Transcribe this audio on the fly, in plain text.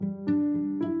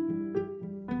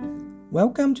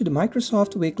Welcome to the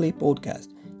Microsoft Weekly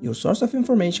Podcast, your source of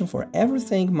information for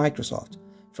everything Microsoft.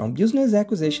 From business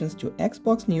acquisitions to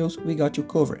Xbox news, we got you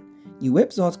covered. New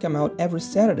episodes come out every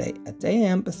Saturday at 10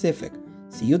 a.m. Pacific.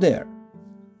 See you there.